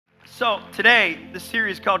So today, the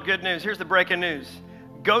series is called Good News. Here's the breaking news.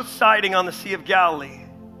 Ghost sighting on the Sea of Galilee.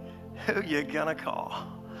 Who you gonna call?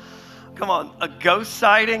 Come on, a ghost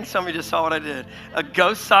sighting? Somebody just saw what I did. A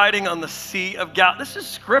ghost sighting on the Sea of Galilee. This is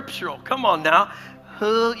scriptural. Come on now.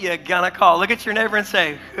 Who you gonna call? Look at your neighbor and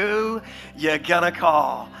say, who you gonna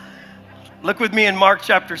call? Look with me in Mark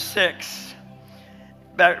chapter 6.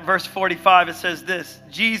 Verse 45, it says this.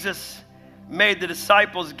 Jesus made the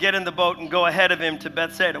disciples get in the boat and go ahead of him to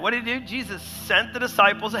Bethsaida. What did he do? Jesus sent the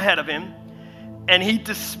disciples ahead of him, and he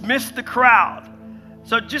dismissed the crowd.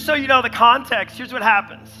 So just so you know the context, here's what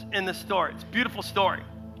happens in this story. It's a beautiful story.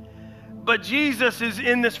 But Jesus is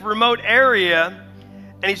in this remote area,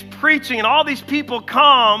 and he's preaching, and all these people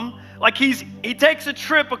come, like he takes a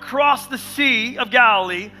trip across the Sea of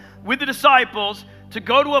Galilee with the disciples to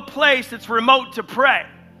go to a place that's remote to pray.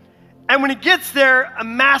 And when he gets there, a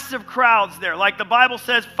massive crowd's there. Like the Bible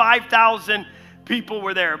says, 5,000 people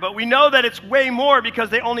were there. But we know that it's way more because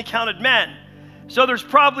they only counted men. So there's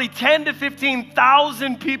probably 10 to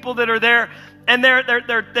 15,000 people that are there. And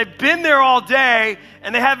they've been there all day,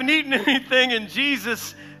 and they haven't eaten anything. And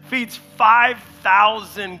Jesus feeds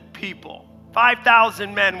 5,000 people.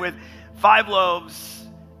 5,000 men with 5 loaves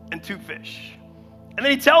and 2 fish. And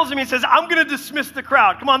then he tells them, he says, I'm going to dismiss the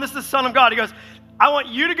crowd. Come on, this is the Son of God. He goes, I want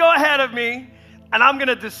you to go ahead of me, and I'm going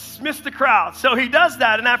to dismiss the crowd. So he does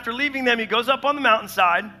that, and after leaving them, he goes up on the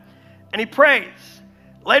mountainside, and he prays.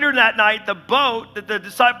 Later that night, the boat that the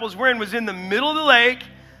disciples were in was in the middle of the lake,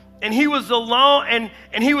 and he was alone,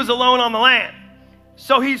 and he was alone on the land.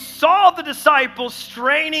 So he saw the disciples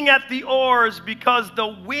straining at the oars because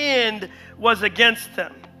the wind was against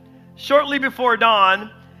them. Shortly before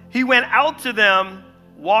dawn, he went out to them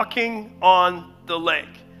walking on the lake.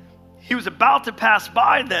 He was about to pass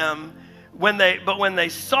by them, but when they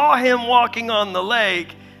saw him walking on the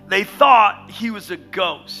lake, they thought he was a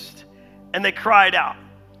ghost, and they cried out.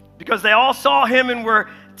 Because they all saw him and were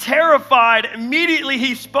terrified, immediately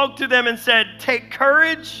he spoke to them and said, take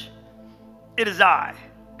courage, it is I.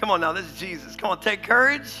 Come on now, this is Jesus. Come on, take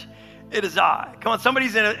courage, it is I. Come on,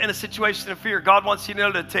 somebody's in a situation of fear. God wants you to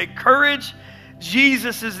know to take courage.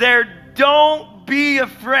 Jesus is there. Don't be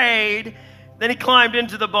afraid. Then he climbed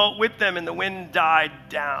into the boat with them, and the wind died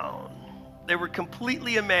down. They were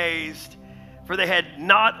completely amazed, for they had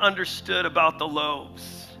not understood about the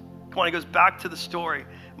loaves. Come on, he goes back to the story.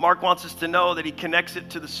 Mark wants us to know that he connects it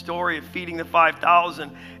to the story of feeding the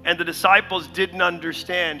 5,000, and the disciples didn't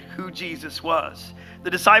understand who Jesus was.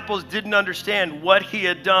 The disciples didn't understand what he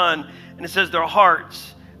had done, and it says their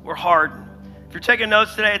hearts were hardened. If you're taking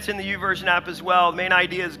notes today, it's in the YouVersion app as well. The main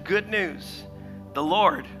idea is good news. The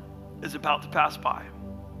Lord is about to pass by.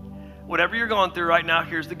 Whatever you're going through right now,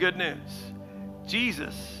 here's the good news.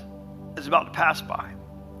 Jesus is about to pass by.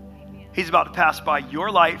 He's about to pass by your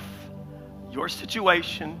life, your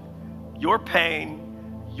situation, your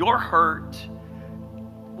pain, your hurt,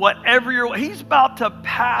 he's about to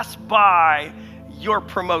pass by your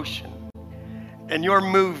promotion and your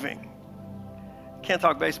moving. Can't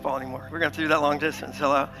talk baseball anymore. We're going to have to do that long distance.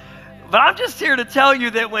 Hello. But I'm just here to tell you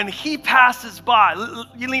that when he passes by,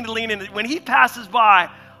 you need to lean in, when he passes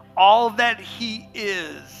by, all that he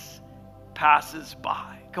is passes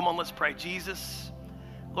by. Come on, let's pray. Jesus,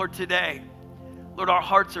 Lord, today, Lord, our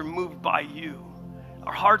hearts are moved by you.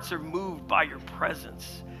 Our hearts are moved by your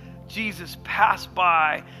presence. Jesus, pass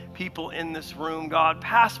by people in this room, God.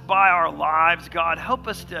 Pass by our lives, God. Help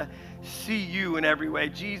us to see you in every way.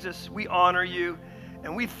 Jesus, we honor you,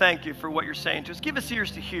 and we thank you for what you're saying to us. Give us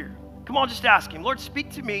ears to hear. Come on, just ask him. Lord,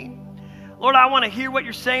 speak to me. Lord, I want to hear what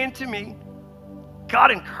you're saying to me. God,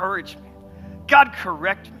 encourage me. God,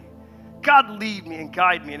 correct me. God, lead me and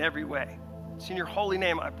guide me in every way. It's in your holy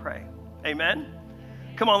name I pray. Amen.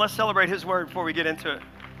 Come on, let's celebrate his word before we get into it.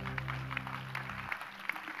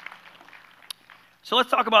 So let's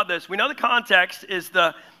talk about this. We know the context is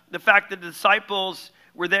the fact that the disciples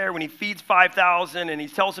were there when he feeds 5,000 and he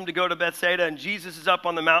tells them to go to Bethsaida, and Jesus is up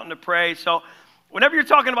on the mountain to pray. So whenever you're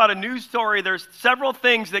talking about a news story, there's several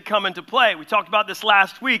things that come into play. We talked about this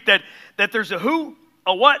last week, that there's a who,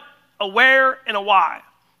 a what, a where, and a why.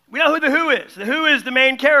 We know who the who is. The who is the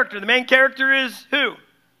main character. The main character is who?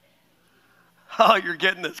 Oh, you're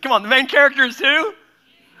getting this. Come on, the main character is who?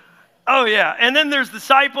 Oh, yeah. And then there's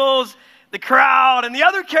disciples, the crowd, and the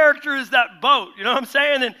other character is that boat. You know what I'm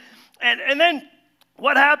saying? And then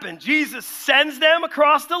what happened? Jesus sends them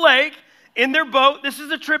across the lake in their boat. This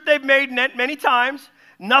is a trip they've made many times.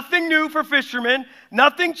 Nothing new for fishermen,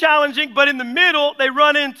 nothing challenging, but in the middle, they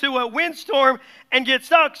run into a windstorm and get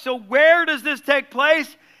stuck. So where does this take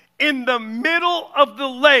place? in the middle of the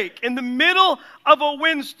lake, in the middle of a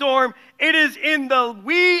windstorm. It is in the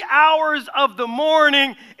wee hours of the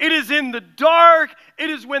morning. It is in the dark. It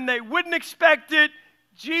is when they wouldn't expect it.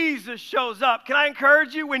 Jesus shows up. Can I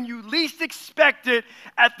encourage you, when you least expect it,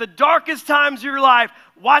 at the darkest times of your life,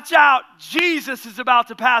 watch out. Jesus is about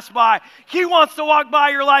to pass by. He wants to walk by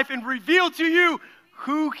your life and reveal to you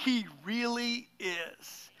who he really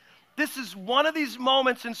is. This is one of these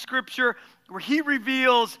moments in Scripture where he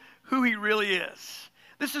reveals who he really is.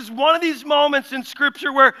 This is one of these moments in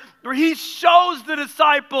Scripture where he shows the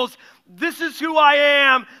disciples, this is who I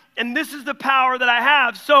am, and this is the power that I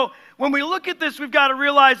have. So when we look at this, we've got to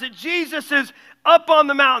realize that Jesus is up on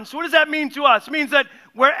the mountain. So what does that mean to us? It means that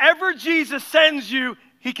wherever Jesus sends you,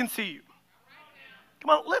 he can see you. Come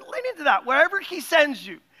on, lean into that. Wherever he sends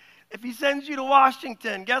you. If he sends you to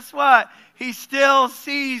Washington, guess what? He still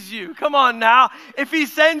sees you. Come on now. If he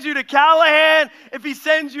sends you to Callahan, if he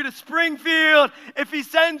sends you to Springfield, if he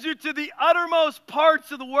sends you to the uttermost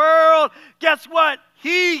parts of the world, guess what?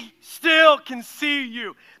 He still can see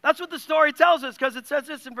you. That's what the story tells us, because it says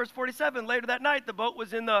this in verse 47. Later that night, the boat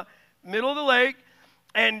was in the middle of the lake,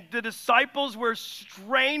 and the disciples were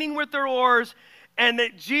straining with their oars, and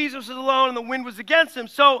that Jesus was alone and the wind was against him.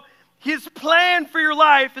 So his plan for your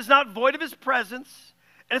life is not void of his presence,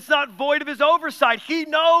 and it's not void of his oversight. He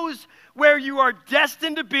knows where you are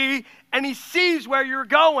destined to be, and he sees where you're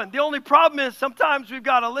going. The only problem is sometimes we've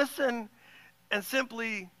got to listen and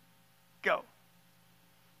simply go.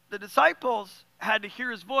 The disciples had to hear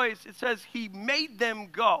his voice. It says he made them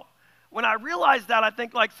go. When I realized that, I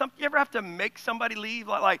think, like, you ever have to make somebody leave?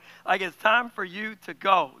 Like it's time for you to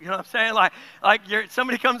go. You know what I'm saying? Like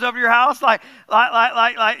somebody comes over your house, like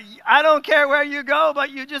I don't care where you go, but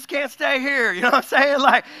you just can't stay here. You know what I'm saying?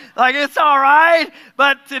 Like it's all right,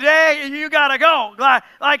 but today you gotta go.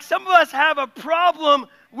 Like some of us have a problem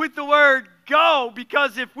with the word go,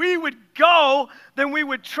 because if we would go, then we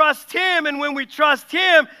would trust him, and when we trust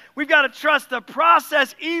him, we've got to trust the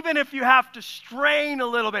process, even if you have to strain a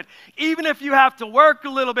little bit, even if you have to work a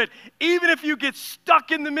little bit, even if you get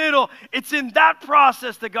stuck in the middle. It's in that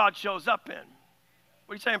process that God shows up in.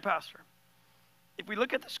 What are you saying, Pastor? If we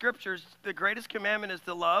look at the Scriptures, the greatest commandment is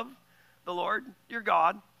to love the Lord your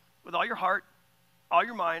God with all your heart, all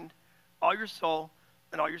your mind, all your soul,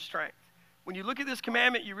 and all your strength. When you look at this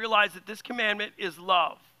commandment, you realize that this commandment is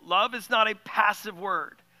love. Love is not a passive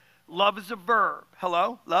word. Love is a verb.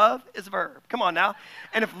 Hello? Love is a verb. Come on now.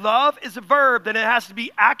 And if love is a verb, then it has to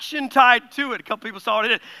be action tied to it. A couple people saw what it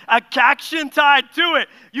did. Action tied to it.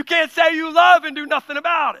 You can't say you love and do nothing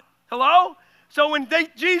about it. Hello? So when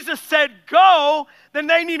Jesus said go, then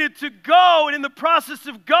they needed to go. And in the process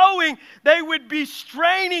of going, they would be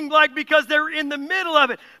straining, because they're in the middle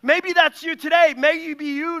of it. Maybe that's you today. Maybe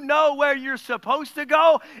you know where you're supposed to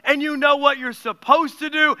go and you know what you're supposed to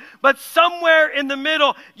do. But somewhere in the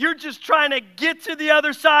middle, you're just trying to get to the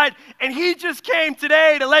other side. And he just came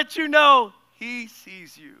today to let you know he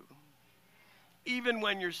sees you, even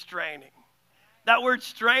when you're straining. That word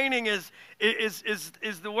straining is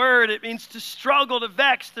the word. It means to struggle, to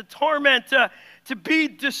vex, to torment, to be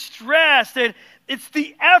distressed. It's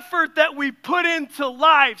the effort that we put into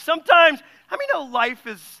life. Sometimes, how many know life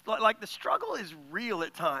is, like the struggle is real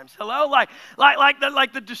at times? Hello? Like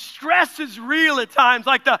the distress is real at times.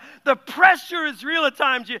 Like the pressure is real at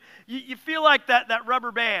times. You feel like that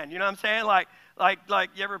rubber band, you know what I'm saying? Like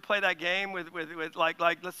you ever play that game with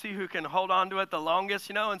let's see who can hold on to it the longest,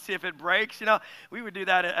 and see if it breaks, We would do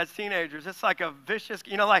that as teenagers. It's like a vicious,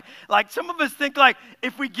 like some of us think like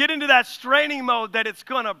if we get into that straining mode that it's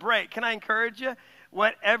going to break. Can I encourage you?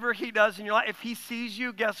 Whatever he does in your life, if he sees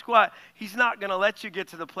you, guess what? He's not going to let you get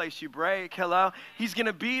to the place you break. Hello? He's going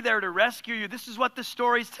to be there to rescue you. This is what the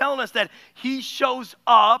story's telling us, that he shows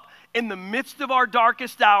up in the midst of our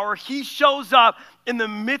darkest hour. He shows up in the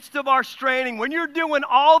midst of our straining. When you're doing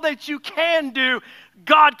all that you can do,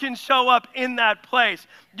 God can show up in that place.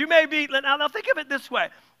 You may be, now think of it this way.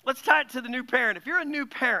 Let's tie it to the new parent. If you're a new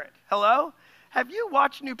parent, hello? Have you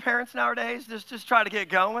watched new parents nowadays? Just try to get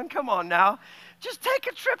going. Come on now. Just take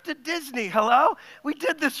a trip to Disney, hello? We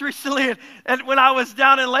did this recently, and when I was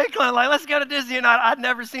down in Lakeland, let's go to Disney, and I'd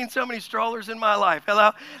never seen so many strollers in my life, hello?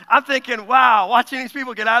 I'm thinking, wow, watching these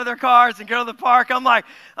people get out of their cars and go to the park, I'm like,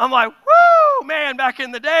 woo, man, back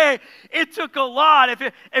in the day, it took a lot.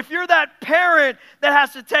 If you're that parent that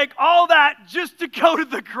has to take all that just to go to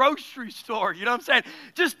the grocery store, you know what I'm saying?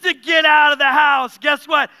 Just to get out of the house, guess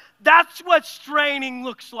what? That's what straining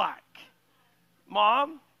looks like.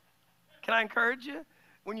 Mom, can I encourage you?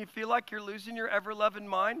 When you feel like you're losing your ever-loving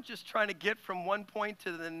mind, just trying to get from one point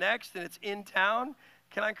to the next, and it's in town,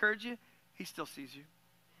 can I encourage you? He still sees you.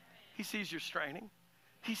 He sees your straining.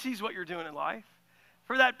 He sees what you're doing in life.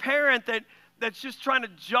 For that parent that's just trying to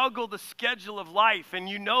juggle the schedule of life, and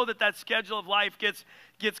you know that schedule of life gets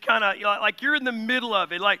kind of, like you're in the middle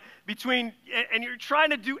of it, like between, and you're trying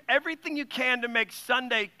to do everything you can to make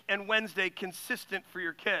Sunday and Wednesday consistent for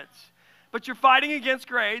your kids. But you're fighting against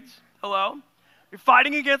grades, hello? You're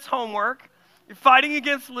fighting against homework. You're fighting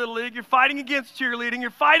against Little League. You're fighting against cheerleading. You're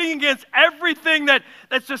fighting against everything that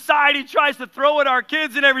society tries to throw at our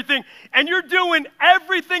kids and everything. And you're doing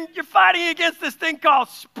everything. You're fighting against this thing called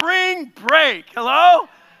spring break. Hello?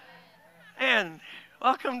 And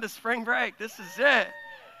welcome to spring break. This is it.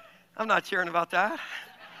 I'm not cheering about that.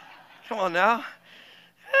 Come on now.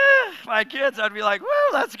 My kids, I'd be like, woo,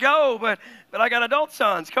 let's go. But I got adult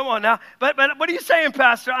sons. Come on now. But what are you saying,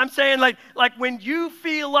 Pastor? I'm saying like when you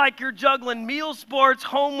feel like you're juggling meal, sports,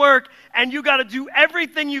 homework, and you got to do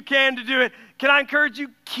everything you can to do it, can I encourage you?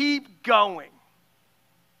 Keep going.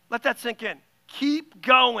 Let that sink in. Keep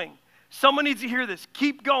going. Someone needs to hear this.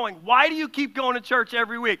 Keep going. Why do you keep going to church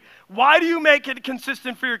every week? Why do you make it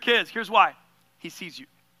consistent for your kids? Here's why. He sees you.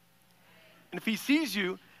 And if he sees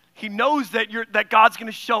you, he knows that God's going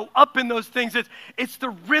to show up in those things. It's the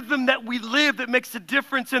rhythm that we live that makes a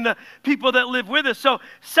difference in the people that live with us. So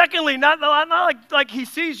secondly, not like he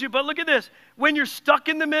sees you, but look at this. When you're stuck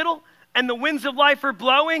in the middle and the winds of life are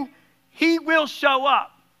blowing, he will show up.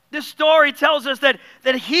 This story tells us that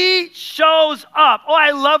he shows up. Oh,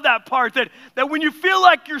 I love that part, that when you feel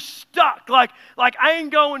like you're stuck, like I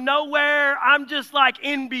ain't going nowhere, I'm just like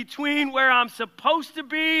in between where I'm supposed to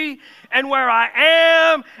be and where I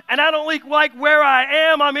am, and I don't like where I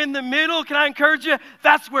am, I'm in the middle. Can I encourage you?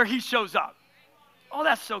 That's where he shows up. Oh,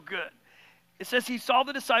 that's so good. It says he saw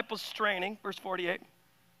the disciples straining, verse 48,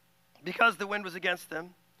 because the wind was against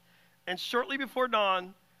them, and shortly before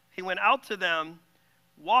dawn, he went out to them,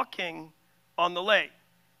 walking on the lake.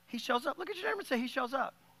 He shows up. Look at your neighbor and say, he shows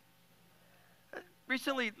up.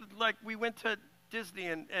 Recently, we went to Disney,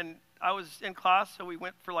 and I was in class, so we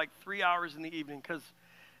went for 3 hours in the evening because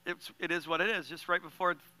it is what it is. Just right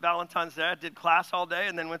before Valentine's Day, I did class all day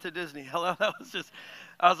and then went to Disney. Hello?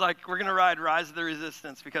 I was like, we're going to ride Rise of the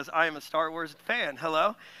Resistance because I am a Star Wars fan.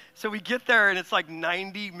 Hello? So we get there, and it's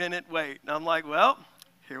 90-minute wait. And I'm like, well,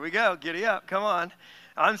 here we go. Giddy up. Come on.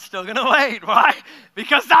 I'm still going to wait. Why?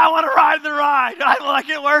 Because I want to ride the ride. I like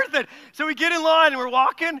it worth it. So we get in line, and we're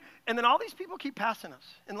walking, and then all these people keep passing us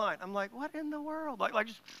in line. I'm like, what in the world?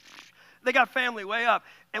 Just, they got family way up.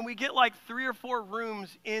 And we get 3 or 4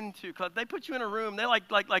 rooms into, because they put you in a room. They like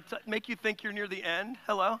to make you think you're near the end.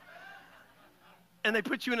 Hello? And they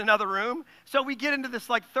put you in another room. So we get into this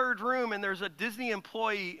third room, and there's a Disney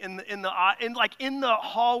employee in the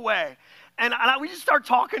hallway. And we just start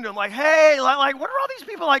talking to him hey, what are all these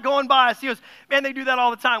people going by us? He goes, man, they do that all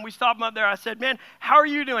the time. We stop him up there. I said, man, how are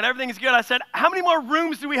you doing? Everything's good. I said, how many more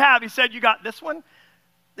rooms do we have? He said, you got this one,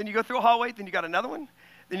 then you go through a hallway, then you got another one,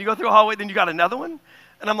 then you go through a hallway, then you got another one.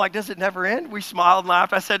 And I'm like, does it never end? We smiled and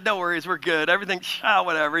laughed. I said, no worries, we're good. Everything's,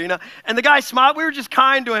 whatever, And the guy smiled. We were just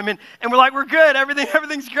kind to him. And we're like, we're good.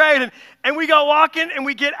 Everything's great. And we go walking, and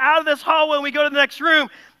we get out of this hallway, and we go to the next room.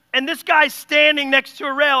 And this guy's standing next to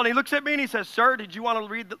a rail, and he looks at me, and he says, sir, did you want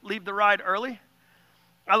to leave the ride early?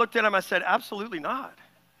 I looked at him. I said, absolutely not.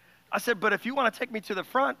 I said, but if you want to take me to the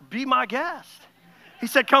front, be my guest. He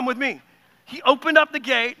said, come with me. He opened up the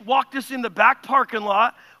gate, walked us in the back parking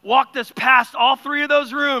lot, walked us past all 3 of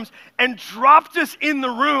those rooms, and dropped us in the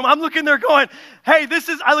room. I'm looking there going, hey,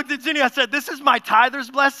 I looked at Ginny, I said, this is my tither's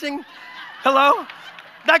blessing. Hello?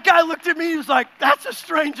 That guy looked at me, he was like, that's the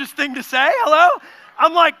strangest thing to say. Hello?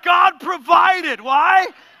 I'm like, God provided. Why?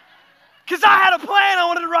 Because I had a plan. I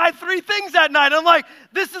wanted to ride 3 things that night. I'm like,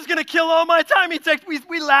 this is going to kill all my time.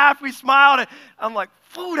 We laughed, we smiled. I'm like,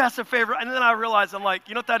 food, that's a favorite. And then I realized, I'm like,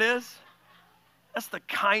 you know what that is? That's the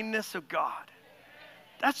kindness of God.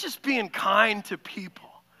 That's just being kind to people.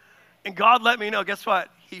 And God let me know, guess what?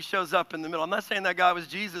 He shows up in the middle. I'm not saying that guy was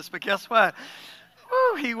Jesus, but guess what?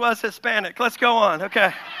 Woo, he was Hispanic. Let's go on.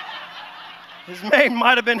 Okay. His name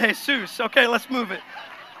might have been Jesus. Okay, let's move it.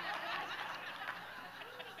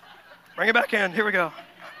 Bring it back in. Here we go.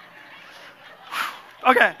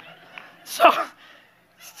 Okay. So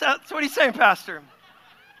what he's saying, Pastor.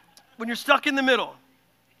 When you're stuck in the middle,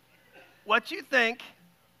 what you think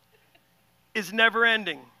is never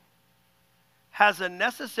ending has a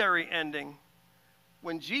necessary ending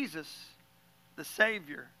when Jesus, the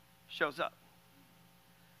Savior, shows up.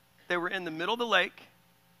 They were in the middle of the lake,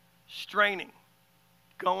 straining,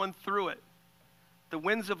 going through it. The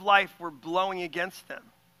winds of life were blowing against them.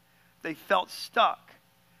 They felt stuck.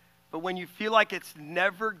 But when you feel like it's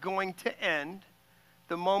never going to end,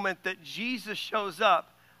 the moment that Jesus shows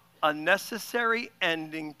up, a necessary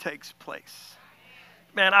ending takes place.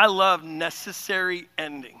 Man, I love necessary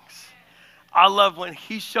endings. I love when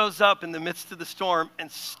he shows up in the midst of the storm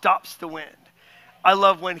and stops the wind. I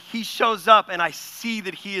love when he shows up and I see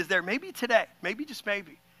that he is there. Maybe today, maybe just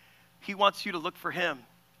maybe, he wants you to look for him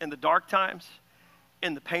in the dark times,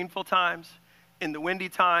 in the painful times, in the windy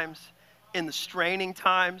times, in the straining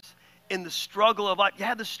times, in the struggle of life.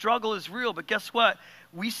 Yeah, the struggle is real, but guess what?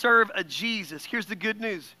 We serve a Jesus. Here's the good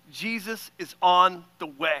news. Jesus is on the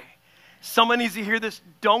way. Someone needs to hear this.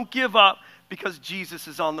 Don't give up because Jesus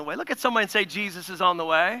is on the way. Look at somebody and say, Jesus is on the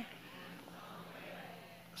way.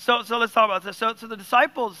 So let's talk about this. So the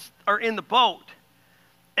disciples are in the boat.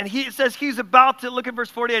 And it says he's about to, look at verse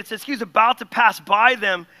 48. It says he was about to pass by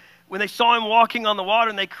them when they saw him walking on the water,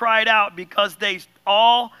 and they cried out because they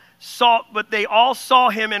all saw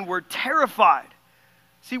him and were terrified.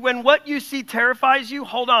 See, when what you see terrifies you,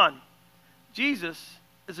 hold on. Jesus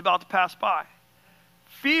is about to pass by.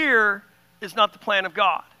 Fear is not the plan of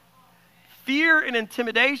God. Fear and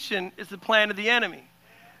intimidation is the plan of the enemy.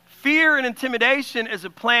 Fear and intimidation is a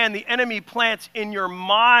plan the enemy plants in your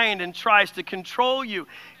mind and tries to control you.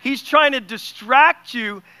 He's trying to distract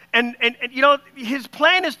you, and you know, his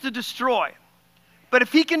plan is to destroy. But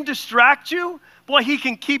if he can distract you, boy, he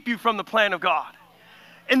can keep you from the plan of God.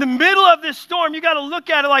 In the middle of this storm, you got to look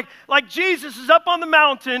at it like Jesus is up on the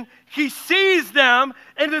mountain. He sees them,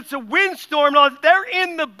 and it's a windstorm. They're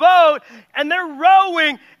in the boat, and they're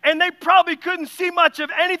rowing, and they probably couldn't see much of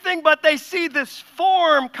anything, but they see this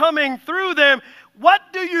form coming through them. What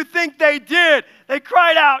do you think they did? They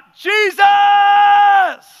cried out, Jesus!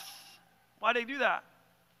 Why did they do that?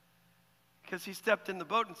 Because he stepped in the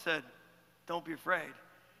boat and said, don't be afraid.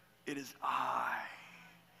 It is I.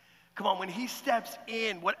 Come on, when he steps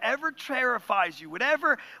in, whatever terrifies you,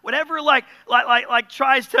 whatever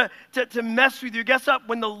tries to mess with you, guess what?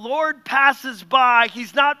 When the Lord passes by,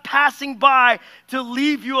 he's not passing by to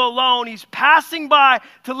leave you alone. He's passing by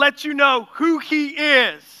to let you know who he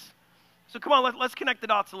is. So come on, let's connect the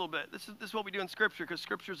dots a little bit. This is what we do in Scripture, because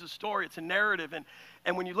Scripture is a story. It's a narrative.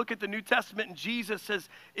 And when you look at the New Testament and Jesus says,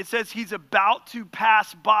 it says he's about to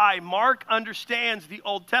pass by. Mark understands the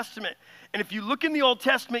Old Testament. And if you look in the Old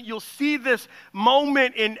Testament, you'll see this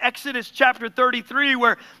moment in Exodus chapter 33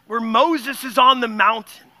 where Moses is on the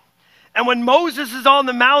mountain. And when Moses is on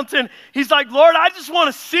the mountain, he's like, Lord, I just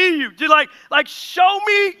want to see you. Dude, like show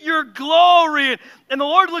me your glory. And the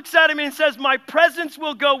Lord looks at him and says, my presence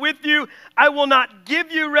will go with you. I will not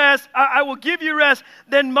give you rest. I will give you rest.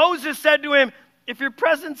 Then Moses said to him, if your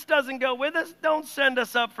presence doesn't go with us, don't send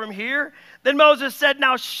us up from here. Then Moses said,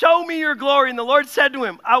 now show me your glory. And the Lord said to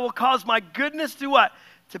him, I will cause my goodness to what?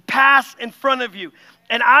 To pass in front of you.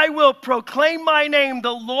 And I will proclaim my name,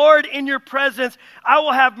 the Lord, in your presence. I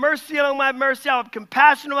will have mercy on my mercy. I will have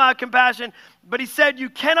compassion on my compassion. But he said, you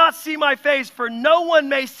cannot see my face, for no one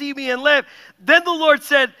may see me and live. Then the Lord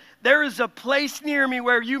said, there is a place near me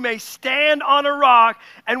where you may stand on a rock,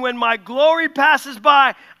 and when my glory passes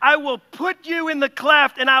by, I will put you in the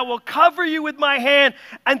cleft, and I will cover you with my hand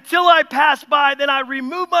until I pass by. Then I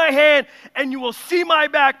remove my hand, and you will see my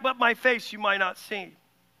back, but my face you might not see. What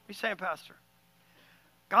are you saying, Pastor?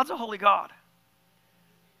 God's a holy God.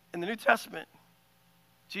 In the New Testament,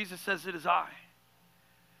 Jesus says, it is I.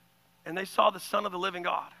 And they saw the Son of the living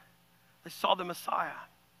God. They saw the Messiah.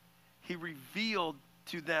 He revealed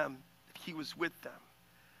to them that he was with them.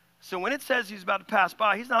 So when it says he's about to pass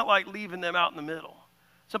by, he's not like leaving them out in the middle.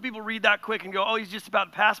 Some people read that quick and go, oh, he's just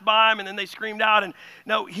about to pass by them, and then they screamed out. And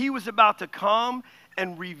no, he was about to come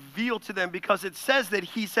and reveal to them, because it says that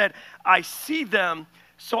he said, I see them,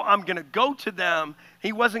 so I'm going to go to them.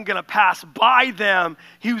 He wasn't going to pass by them.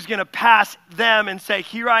 He was going to pass them and say,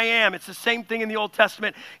 here I am. It's the same thing in the Old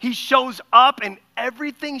Testament. He shows up and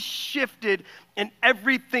everything shifted and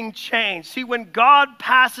everything changed. See, when God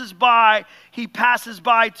passes by, he passes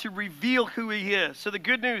by to reveal who he is. So the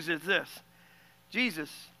good news is this.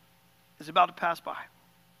 Jesus is about to pass by.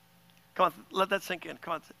 Come on, let that sink in.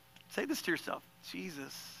 Come on, say this to yourself.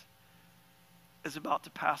 Jesus is about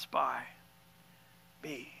to pass by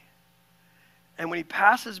me. And when he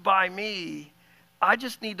passes by me, I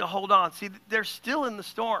just need to hold on. See, they're still in the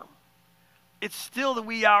storm. It's still the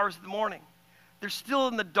wee hours of the morning. They're still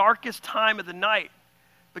in the darkest time of the night.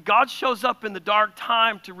 But God shows up in the dark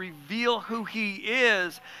time to reveal who he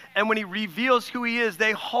is. And when he reveals who he is,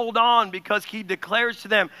 they hold on, because he declares to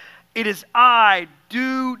them, it is I,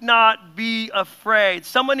 do not be afraid.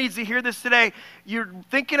 Someone needs to hear this today. you're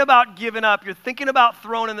thinking about giving up, you're thinking about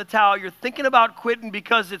throwing in the towel, you're thinking about quitting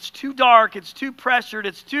because it's too dark, it's too pressured,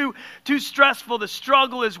 it's too stressful, the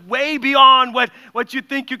struggle is way beyond what you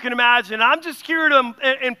think you can imagine. I'm just here to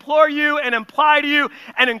implore you and imply to you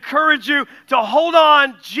and encourage you to hold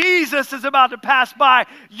on. Jesus is about to pass by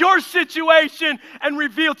your situation and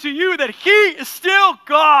reveal to you that he is still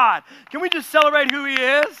God. Can we just celebrate who he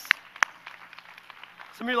is?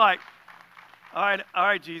 Some of you are like, all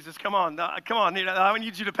right, Jesus, come on. I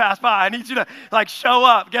need you to pass by. I need you to show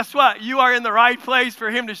up. Guess what? You are in the right place for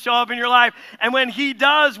him to show up in your life. And when he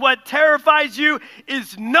does, what terrifies you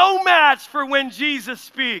is no match for when Jesus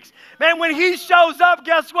speaks. Man, when he shows up,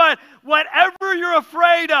 guess what? Whatever you're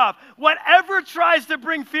afraid of, whatever tries to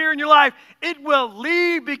bring fear in your life, it will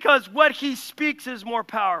leave because what he speaks is more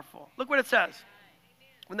powerful. Look what it says.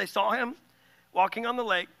 When they saw him walking on the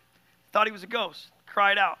lake, thought he was a ghost,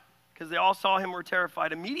 cried out, because they all saw him, were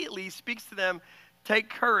terrified. Immediately he speaks to them, take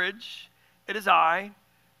courage, it is I,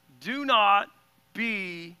 do not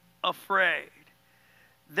be afraid.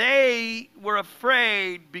 They were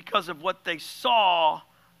afraid because of what they saw,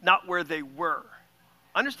 not where they were.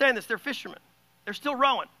 Understand this, they're fishermen. They're still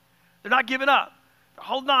rowing. They're not giving up. They're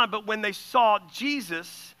holding on, but when they saw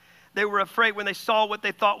Jesus, they were afraid. When they saw what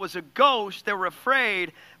they thought was a ghost, they were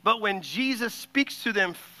afraid. But when Jesus speaks to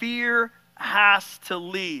them, fear has to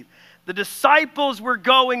leave. The disciples were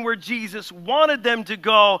going where Jesus wanted them to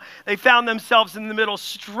go. They found themselves in the middle,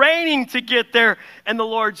 straining to get there, and the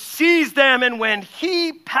Lord sees them, and when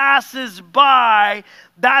he passes by,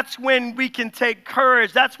 that's when we can take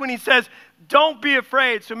courage. That's when he says, don't be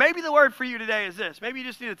afraid. So maybe the word for you today is this. Maybe you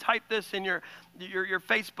just need to type this in your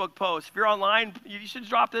Facebook post. If you're online, you should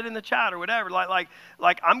drop it in the chat or whatever. Like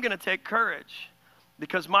I'm going to take courage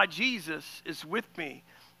because my Jesus is with me.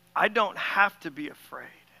 I don't have to be afraid.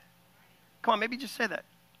 Come on, maybe just say that.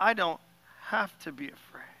 I don't have to be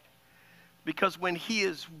afraid. Because when he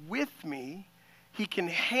is with me, he can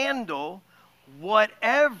handle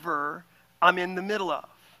whatever I'm in the middle of.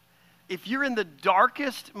 If you're in the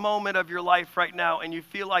darkest moment of your life right now and you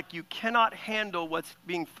feel like you cannot handle what's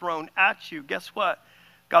being thrown at you, guess what?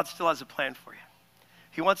 God still has a plan for you.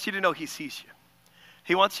 He wants you to know he sees you.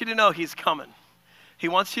 He wants you to know he's coming. He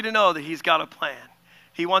wants you to know that he's got a plan.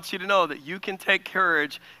 He wants you to know that you can take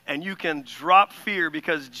courage and you can drop fear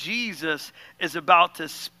because Jesus is about to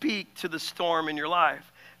speak to the storm in your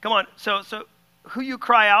life. Come on, so who you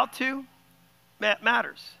cry out to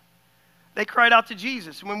matters. They cried out to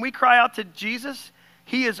Jesus. When we cry out to Jesus,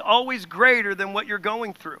 he is always greater than what you're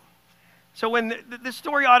going through. So when this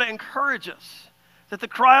story ought to encourage us that the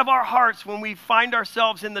cry of our hearts when we find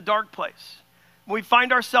ourselves in the dark place, when we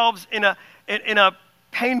find ourselves in a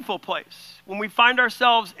painful place, when we find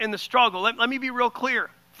ourselves in the struggle, let me be real clear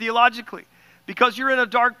theologically. Because you're in a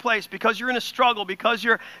dark place, because you're in a struggle, because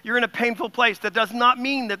you're in a painful place, that does not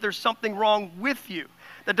mean that there's something wrong with you.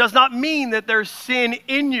 That does not mean that there's sin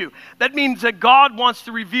in you. That means that God wants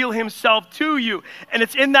to reveal himself to you. And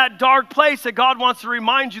it's in that dark place that God wants to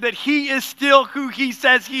remind you that he is still who he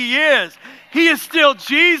says he is. He is still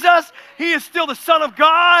Jesus. He is still the Son of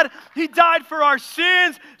God. He died for our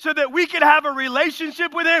sins so that we could have a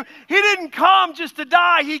relationship with him. He didn't come just to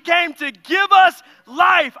die. He came to give us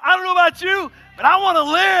life. I don't know about you, but I want to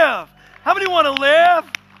live. How many want to live?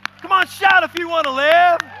 Come on, shout if you want to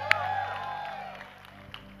live.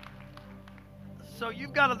 So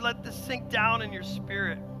you've got to let this sink down in your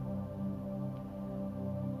spirit.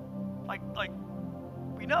 Like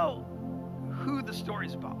we know who the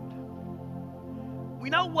story's about.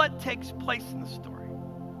 We know what takes place in the story.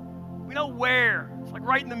 We know where. It's like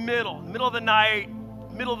right in the middle of the night,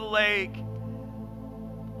 middle of the lake.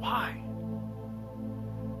 Why?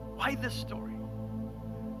 Why this story?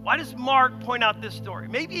 Why does Mark point out this story?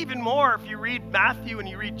 Maybe even more if you read Matthew and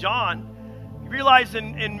you read John. You realize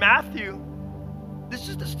in Matthew, this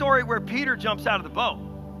is the story where Peter jumps out of the boat.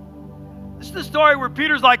 This is the story where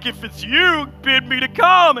Peter's like, if it's you, bid me to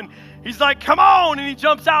come. And he's like, come on. And he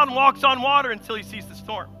jumps out and walks on water until he sees the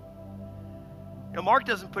storm. You know, Mark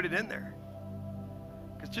doesn't put it in there.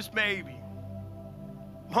 Because just maybe,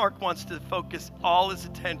 Mark wants to focus all his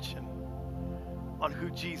attention on who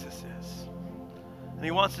Jesus is. And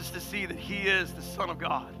he wants us to see that he is the Son of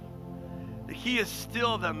God. That he is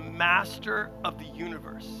still the master of the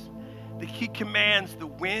universe. That he commands the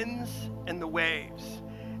winds and the waves.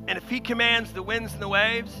 And if he commands the winds and the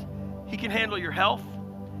waves, he can handle your health.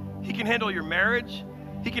 He can handle your marriage.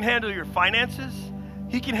 He can handle your finances.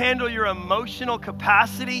 He can handle your emotional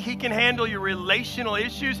capacity. He can handle your relational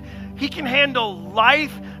issues. He can handle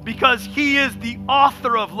life because he is the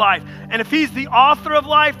author of life. And if he's the author of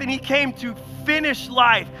life, then he came to finish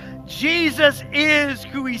life. Jesus is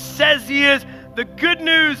who he says he is. The good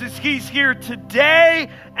news is he's here today,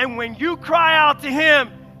 and when you cry out to him,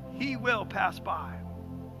 he will pass by.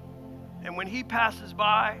 And when he passes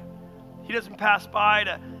by, he doesn't pass by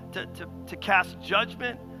to cast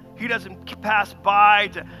judgment. He doesn't pass by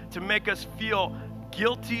to make us feel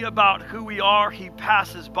guilty about who we are. He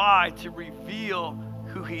passes by to reveal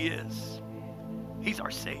who he is. He's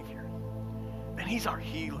our Savior, and he's our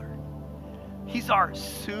healer. He's our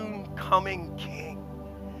soon coming King.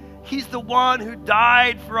 He's the one who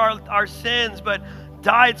died for our sins, but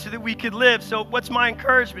died so that we could live. So what's my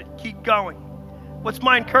encouragement? Keep going. What's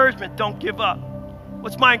my encouragement? Don't give up.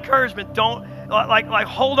 What's my encouragement? Don't,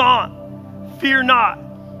 hold on. Fear not.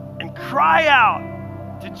 And cry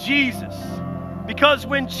out to Jesus. Because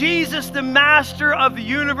when Jesus, the master of the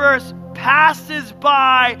universe, passes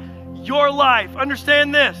by your life,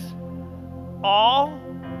 understand this, all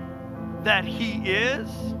that he is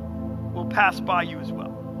will pass by you as well.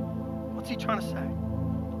 What's he trying to say?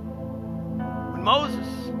 When Moses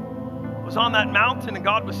was on that mountain and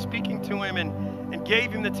God was speaking to him and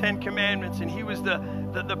gave him the 10 Commandments, and he was the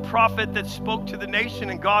prophet that spoke to the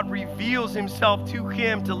nation, and God reveals himself to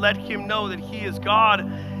him to let him know that he is God,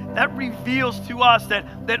 that reveals to us that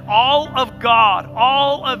all of God,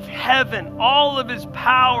 all of heaven, all of his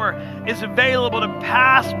power is available to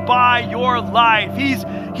pass by your life.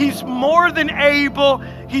 He's more than able.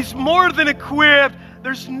 He's more than equipped.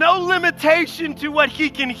 There's no limitation to what he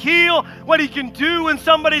can heal, what he can do in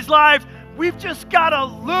somebody's life. We've just got to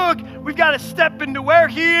look. We've got to step into where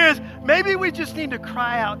he is. Maybe we just need to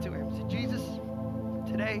cry out to him. Say, Jesus,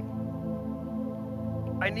 today,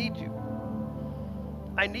 I need you.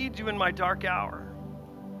 I need you in my dark hour.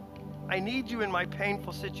 I need you in my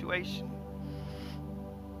painful situation.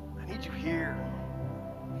 I need you here.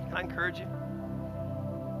 Can I encourage you?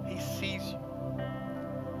 He sees you.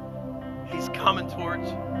 He's coming towards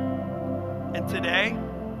you. And today,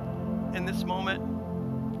 in this moment,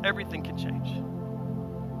 everything can change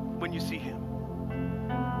when you see him.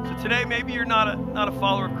 So today, maybe you're not a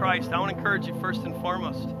follower of Christ. I want to encourage you first and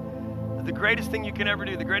foremost. The greatest thing you can ever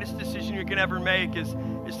do, the greatest decision you can ever make is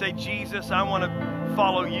say, Jesus, I want to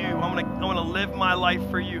follow you. I want to live my life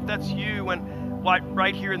for you. If that's you, and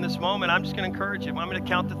right here in this moment, I'm just going to encourage you. I'm going to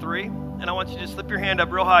count to 3, and I want you to slip your hand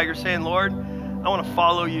up real high. You're saying, Lord, I want to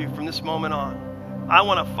follow you from this moment on. I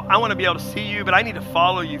want to be able to see you, but I need to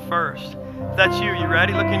follow you first. If that's you, you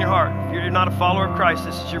ready? Look in your heart. If you're not a follower of Christ,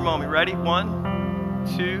 this is your moment. Ready?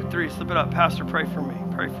 1, 2, 3. Slip it up. Pastor, pray for me.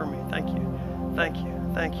 Pray for me. Thank you. Thank you.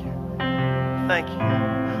 Thank you. Thank you.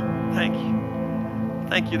 Thank you.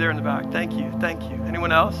 Thank you there in the back. Thank you. Thank you.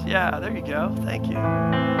 Anyone else? Yeah, there you go. Thank you.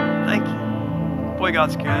 Thank you. Boy,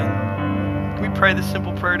 God's good. Can we pray this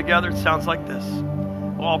simple prayer together? It sounds like this.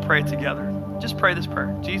 We'll all pray it together. Just pray this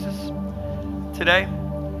prayer. Jesus, today,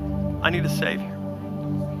 I need a Savior.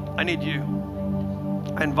 I need you.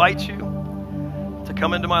 I invite you to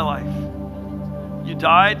come into my life. You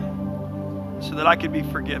died so that I could be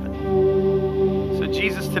forgiven. So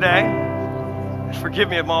Jesus, today, forgive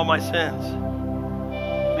me of all my sins,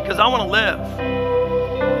 because I want to live.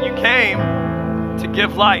 You came to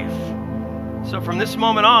give life. So from this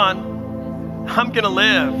moment on, I'm going to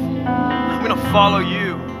live. I'm going to follow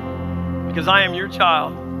you, because I am your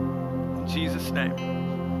child. In Jesus' name,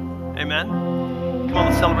 amen. Come on,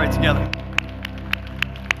 let's celebrate together.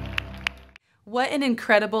 What an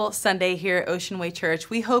incredible Sunday here at Ocean Way Church.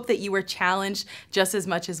 We hope that you were challenged just as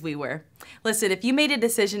much as we were. Listen, if you made a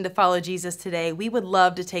decision to follow Jesus today, we would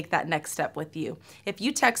love to take that next step with you. If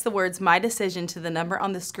you text the words "my decision" to the number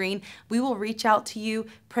on the screen, we will reach out to you,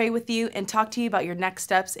 pray with you, and talk to you about your next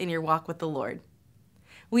steps in your walk with the Lord.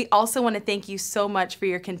 We also want to thank you so much for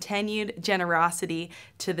your continued generosity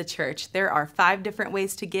to the church. There are 5 different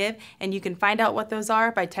ways to give, and you can find out what those are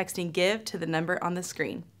by texting "give" to the number on the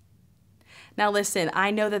screen. Now listen,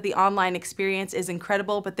 I know that the online experience is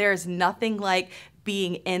incredible, but there is nothing like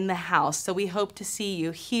being in the house. So we hope to see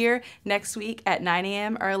you here next week at 9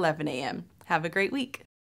 a.m. or 11 a.m. Have a great week.